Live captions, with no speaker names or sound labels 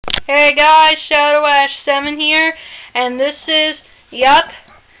Hey guys, ShadowAsh7 here, and this is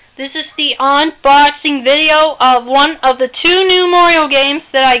the unboxing video of one of the two new Mario games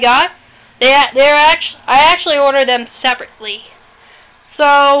that I got. I actually ordered them separately.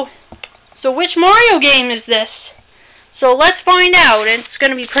 So which Mario game is this? So let's find out. It's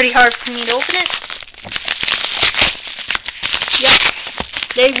going to be pretty hard for me to open it. Yep,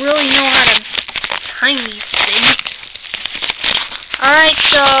 they really know how to time these things. Alright,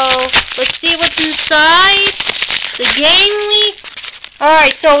 so let's see what's inside the game.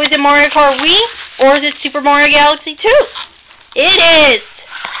 Alright, so is it Mario Kart Wii or is it Super Mario Galaxy 2? It is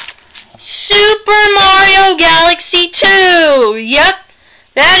Super Mario Galaxy 2! Yep,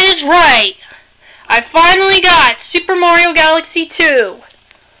 that is right. I finally got Super Mario Galaxy 2.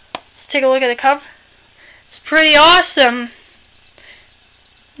 Let's take a look at the cover. It's pretty awesome.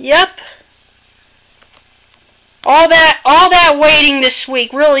 Yep. All that waiting this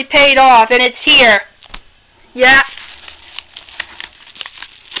week really paid off, and it's here. Yeah.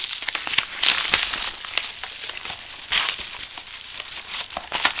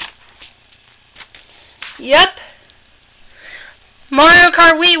 Yep. Mario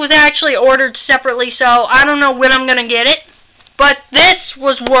Kart Wii was actually ordered separately, so I don't know when I'm gonna get it, but this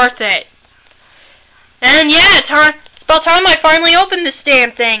was worth it. And yeah, it's about time I finally opened this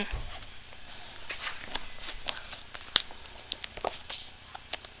damn thing.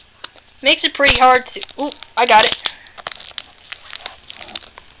 Makes it pretty hard to... Ooh, I got it.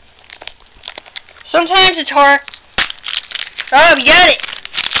 Sometimes it's hard... Oh, we got it!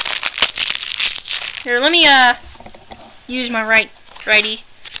 Here, let me, use my righty.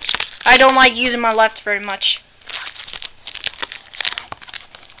 I don't like using my left very much.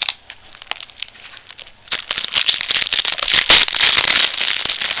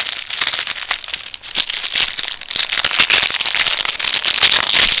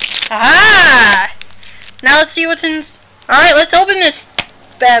 Aha! Now let's see what's in... Alright, let's open this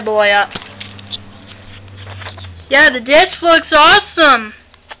bad boy up. Yeah, the disc looks awesome.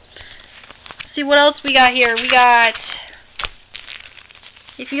 Let's see what else we got here. We got...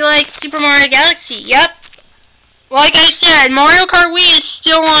 If you like Super Mario Galaxy, yep. Like I said, Mario Kart Wii is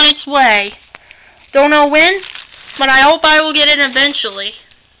still on its way. Don't know when, but I hope I will get it eventually.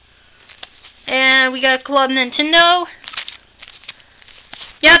 And we got Club Nintendo.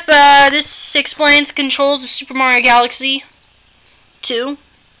 Yep, this explains the controls of Super Mario Galaxy 2.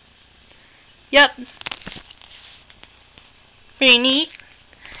 Yep. Pretty neat.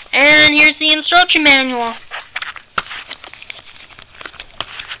 And here's the instruction manual.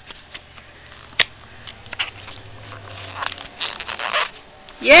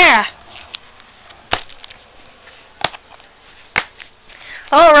 Yeah.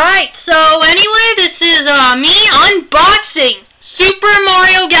 Alright, so anyway, this is me unboxing Super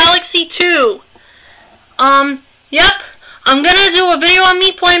Mario Galaxy 2. Yep, I'm gonna do a video on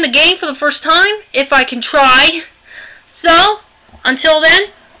me playing the game for the first time, if I can try. So, until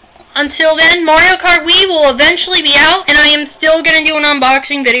then, Mario Kart Wii will eventually be out, and I am still gonna do an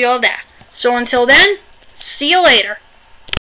unboxing video of that. So until then, see you later.